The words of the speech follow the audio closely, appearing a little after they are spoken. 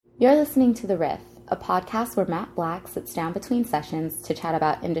You're listening to The Riff, a podcast where Matt Black sits down between sessions to chat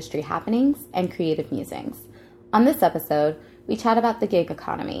about industry happenings and creative musings. On this episode, we chat about the gig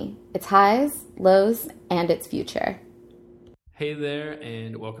economy, its highs, lows, and its future. Hey there,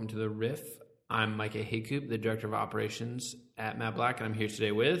 and welcome to The Riff. I'm Micah Haycoop, the Director of Operations at Matt Black, and I'm here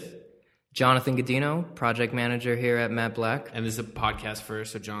today with... Jonathan Godino, Project Manager here at Matt Black. And this is a podcast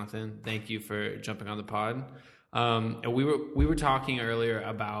first, so Jonathan, thank you for jumping on the pod. And we were talking earlier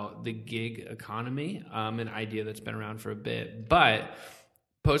about the gig economy, an idea that's been around for a bit. But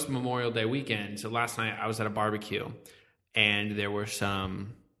post Memorial Day weekend, so last night I was at a barbecue, and there were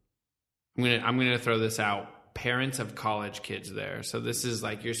some. I'm gonna throw this out. Parents of college kids there. So this is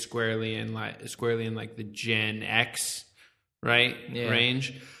like you're squarely in like the Gen X, right? Yeah.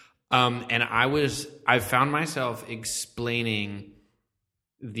 Range. And I found myself explaining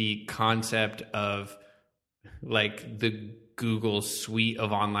the concept of like the Google suite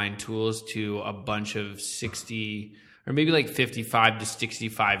of online tools to a bunch of 60 or maybe like 55 to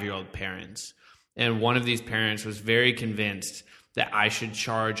 65-year-old parents. And one of these parents was very convinced that I should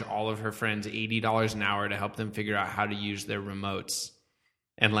charge all of her friends $80 an hour to help them figure out how to use their remotes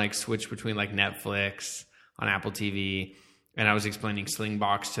and like switch between like Netflix on Apple TV. And I was explaining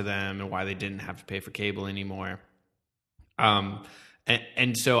Slingbox to them and why they didn't have to pay for cable anymore.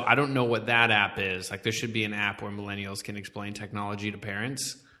 And so I don't know what that app is. Like there should be an app where millennials can explain technology to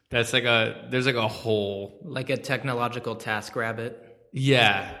parents. There's like a whole... Like a technological TaskRabbit.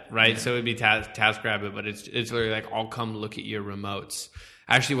 Yeah, right. Yeah. So it'd be TaskRabbit, but it's literally like, I'll come look at your remotes.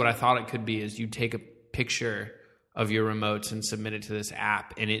 Actually, what I thought it could be is you take a picture of your remotes and submit it to this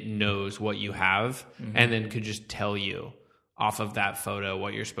app, and it knows what you have, and then could just tell you off of that photo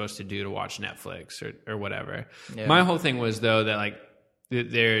what you're supposed to do to watch Netflix or whatever. Yeah. My whole thing was, though, that like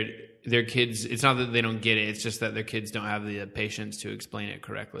their kids, it's not that they don't get it, it's just that their kids don't have the patience to explain it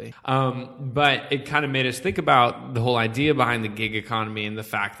correctly. But it kind of made us think about the whole idea behind the gig economy and the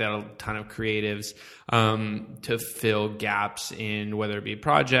fact that a ton of creatives to fill gaps in whether it be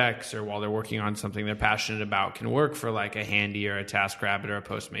projects or while they're working on something they're passionate about can work for like a Handy or a TaskRabbit or a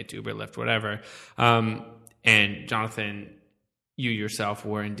Postmates, Uber, Lyft, whatever. And Jonathan, you yourself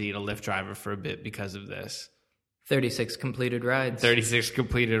were indeed a Lyft driver for a bit because of this. 36 completed rides. 36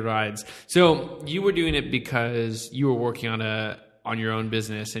 completed rides. So you were doing it because you were working on your own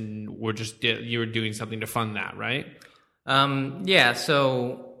business and you were doing something to fund that, right? Yeah.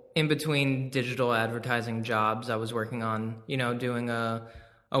 So in between digital advertising jobs, I was working on, doing a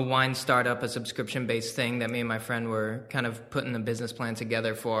wine startup, a subscription-based thing that me and my friend were kind of putting a business plan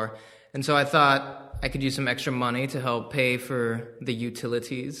together for. And so I thought I could use some extra money to help pay for the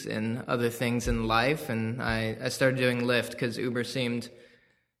utilities and other things in life. And I started doing Lyft because Uber seemed,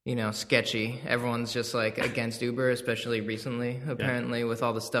 sketchy. Everyone's just like against Uber, especially recently, apparently, with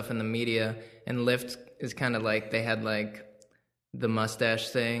all the stuff in the media. And Lyft is kind of like, they had like the mustache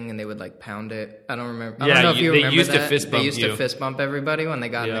thing and they would like pound it. I don't remember. I don't know if you remember that. They used to fist bump everybody when they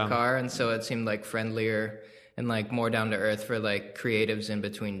got in the car. And so it seemed like friendlier and like more down to earth for like creatives in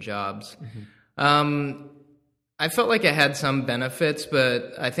between jobs. I felt like it had some benefits,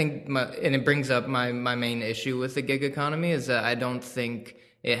 but I think, and it brings up my main issue with the gig economy is that I don't think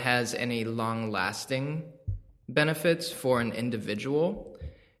it has any long-lasting benefits for an individual.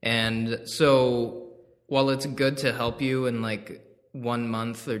 And so while it's good to help you in like 1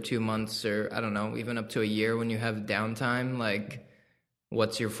 month or 2 months or I don't know, even up to a year when you have downtime, like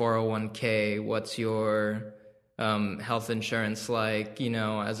what's your 401k, what's your health insurance, like,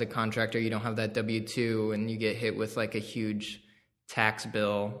 as a contractor, you don't have that W-2 and you get hit with like a huge tax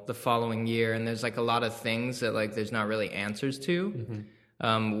bill the following year. And there's like a lot of things that like there's not really answers to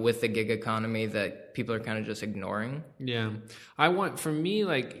with the gig economy that people are kind of just ignoring. Yeah. For me,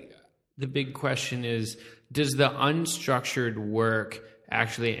 like the big question is, does the unstructured work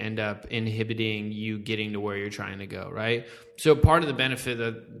actually end up inhibiting you getting to where you're trying to go, right? So part of the benefit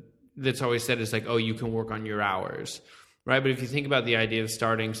that's always said is like, oh, you can work on your hours, right? But if you think about the idea of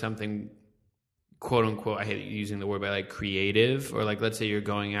starting something, quote unquote, I hate using the word, but like creative, or like, let's say you're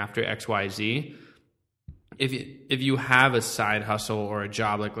going after XYZ. If you have a side hustle or a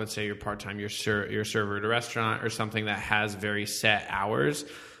job, like let's say you're part-time, you're a server at a restaurant or something that has very set hours,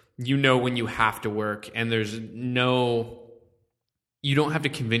 when you have to work, and you don't have to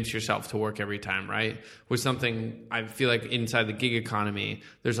convince yourself to work every time, right? With something, I feel like inside the gig economy,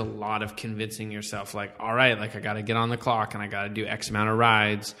 there's a lot of convincing yourself, like, all right, like I got to get on the clock and I got to do X amount of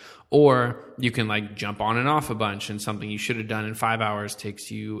rides. Or you can like jump on and off a bunch, and something you should have done in 5 hours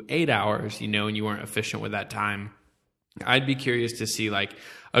takes you 8 hours, and you weren't efficient with that time. I'd be curious to see like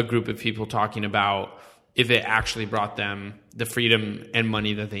a group of people talking about if it actually brought them the freedom and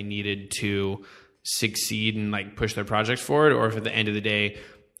money that they needed to succeed and like push their projects forward, or if at the end of the day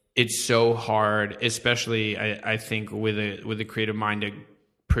it's so hard, especially I think with a creative mind, to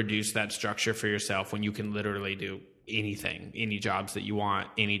produce that structure for yourself when you can literally do anything, any jobs that you want,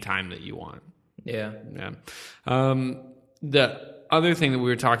 any time that you want. Yeah. The other thing that we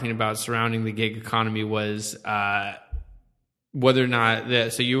were talking about surrounding the gig economy was whether or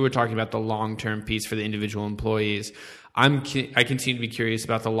not so you were talking about the long-term piece for the individual employees. I continue to be curious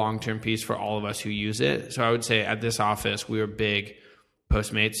about the long-term piece for all of us who use it. So I would say at this office, we were big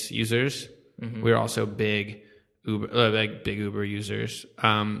Postmates users. Mm-hmm. We were also big Uber users.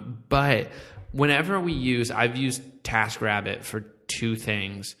 But whenever I've used TaskRabbit for 2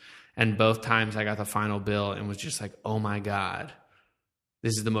 things, and both times I got the final bill and was just like, oh my God,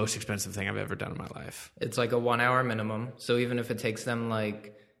 this is the most expensive thing I've ever done in my life. It's like a 1 hour minimum. So even if it takes them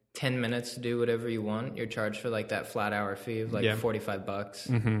like 10 minutes to do whatever you want, you're charged for like that flat hour fee of like $45.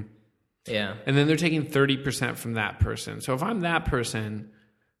 Mm-hmm. Yeah. And then they're taking 30% from that person. So if I'm that person,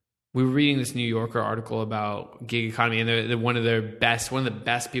 we were reading this New Yorker article about gig economy, and they're one of the best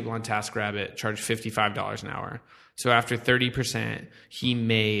people on TaskRabbit charged $55 an hour. So after 30%, he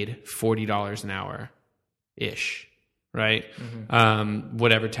made $40 an hour ish. Right? Mm-hmm.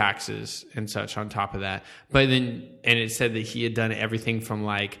 Whatever taxes and such on top of that. But then, and it said that he had done everything from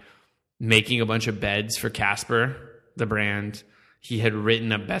like making a bunch of beds for Casper, the brand. He had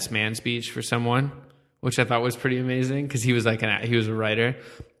written a best man speech for someone, which I thought was pretty amazing because he was he was a writer.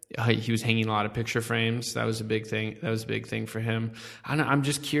 He was hanging a lot of picture frames. That was a big thing. That was a big thing for him. I'm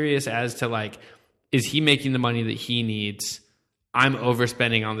just curious as to like, is he making the money that he needs? I'm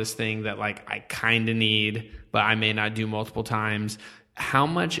overspending on this thing that like I kind of need, but I may not do multiple times. How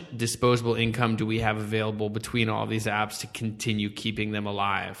much disposable income do we have available between all these apps to continue keeping them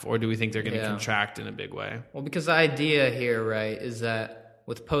alive? Or do we think they're going to contract in a big way? Well, because the idea here, right, is that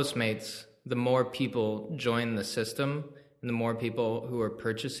with Postmates, the more people join the system and the more people who are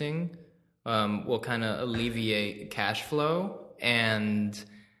purchasing will kind of alleviate cash flow, and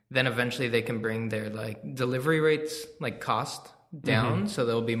then eventually they can bring their like delivery rates, like cost down, so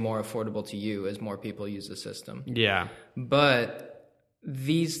they'll be more affordable to you as more people use the system. Yeah. But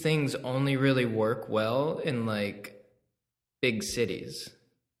these things only really work well in like big cities,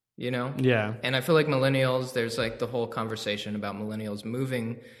 you know? Yeah. And I feel like millennials, there's like the whole conversation about millennials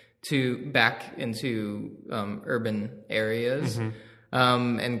moving back into urban areas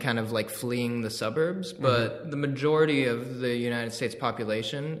and kind of like fleeing the suburbs. But the majority of the United States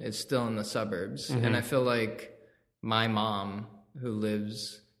population is still in the suburbs. And I feel like my mom, who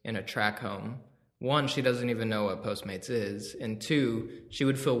lives in a tract home, 1, she doesn't even know what Postmates is, and 2, she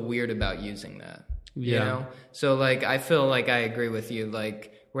would feel weird about using that. You know? So like I feel like I agree with you.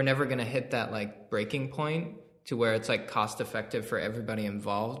 Like we're never gonna hit that like breaking point to where it's like cost effective for everybody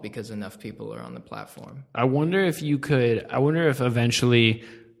involved because enough people are on the platform. I wonder if eventually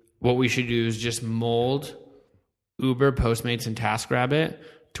what we should do is just mold Uber, Postmates, and TaskRabbit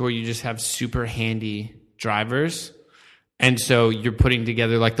to where you just have super handy drivers. And so you're putting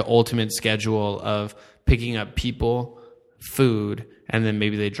together like the ultimate schedule of picking up people, food, and then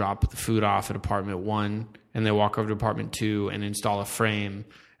maybe they drop the food off at apartment 1 and they walk over to apartment 2 and install a frame,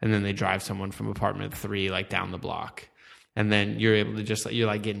 and then they drive someone from apartment 3 like down the block. And then you're able to you're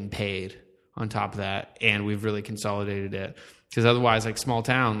like getting paid on top of that, and we've really consolidated it. Because otherwise, like small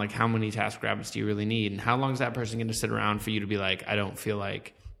town, like how many TaskRabbits do you really need? And how long is that person going to sit around for you to be like, I don't feel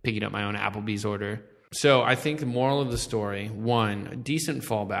like picking up my own Applebee's order? So I think the moral of the story, 1, a decent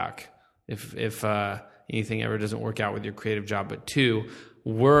fallback if anything ever doesn't work out with your creative job. But 2,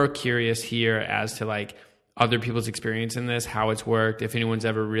 we're curious here as to like other people's experience in this, how it's worked, if anyone's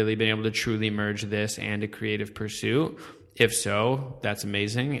ever really been able to truly merge this and a creative pursuit. If so, that's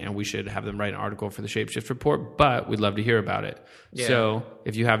amazing, and we should have them write an article for the Shapeshift Report, but we'd love to hear about it. Yeah. So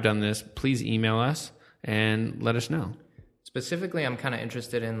if you have done this, please email us and let us know. Specifically, I'm kind of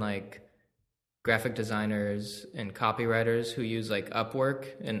interested in like graphic designers and copywriters who use like Upwork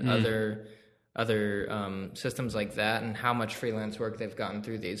and other systems like that, and how much freelance work they've gotten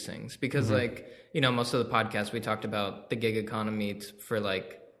through these things. Because like, you know, most of the podcast we talked about the gig economy for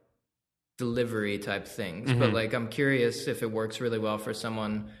like delivery type things, but like I'm curious if it works really well for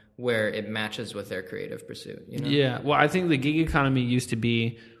someone where it matches with their creative pursuit, you know? Yeah, well, I think the gig economy used to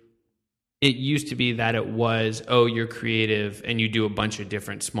be that it was, oh, you're creative and you do a bunch of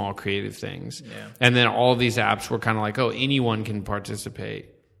different small creative things. Yeah. And then all these apps were kind of like, oh, anyone can participate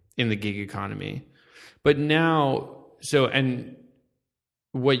in the gig economy. But now, and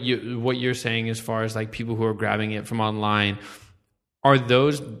what you're saying as far as like people who are grabbing it from online, are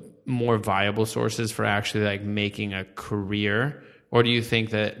those more viable sources for actually like making a career? Or do you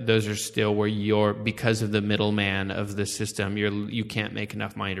think that those are still where because of the middleman of the system, you can't make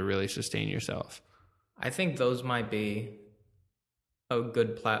enough money to really sustain yourself? I think those might be a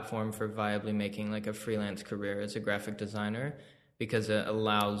good platform for viably making like a freelance career as a graphic designer, because it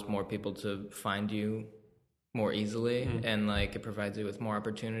allows more people to find you more easily, and like it provides you with more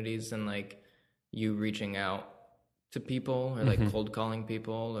opportunities than like you reaching out to people or like cold calling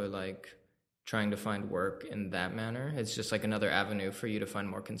people or like trying to find work in that manner. It's just like another avenue for you to find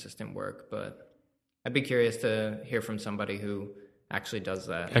more consistent work. But I'd be curious to hear from somebody who actually does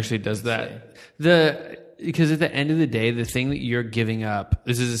that. Because at the end of the day, the thing that you're giving up,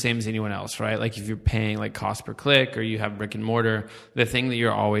 this is the same as anyone else, right? Like if you're paying like cost per click or you have brick and mortar, the thing that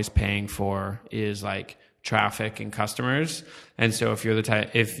you're always paying for is like traffic and customers. And so if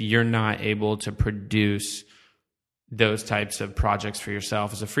you're not able to produce those types of projects for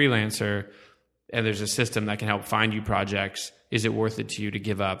yourself as a freelancer, and there's a system that can help find you projects, is it worth it to you to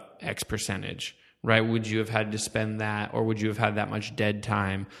give up X percentage, right? Would you have had to spend that, or would you have had that much dead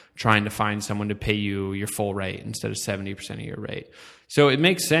time trying to find someone to pay you your full rate instead of 70% of your rate? So it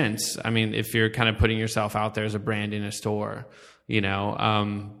makes sense. I mean, if you're kind of putting yourself out there as a brand in a store,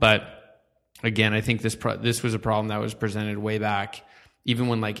 but again, I think this was a problem that was presented way back, even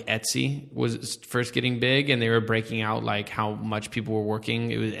when like Etsy was first getting big and they were breaking out like how much people were working.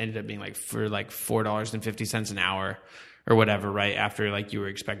 It ended up being like for like $4.50 an hour or whatever, right? After like you were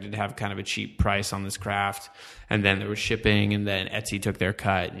expected to have kind of a cheap price on this craft, and then there was shipping, and then Etsy took their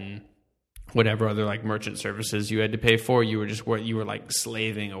cut, and whatever other like merchant services you had to pay for, you were like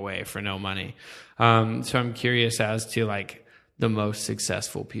slaving away for no money. So I'm curious as to like the most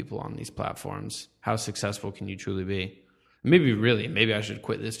successful people on these platforms. How successful can you truly be? Maybe I should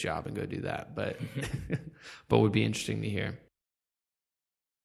quit this job and go do that, but would be interesting to hear.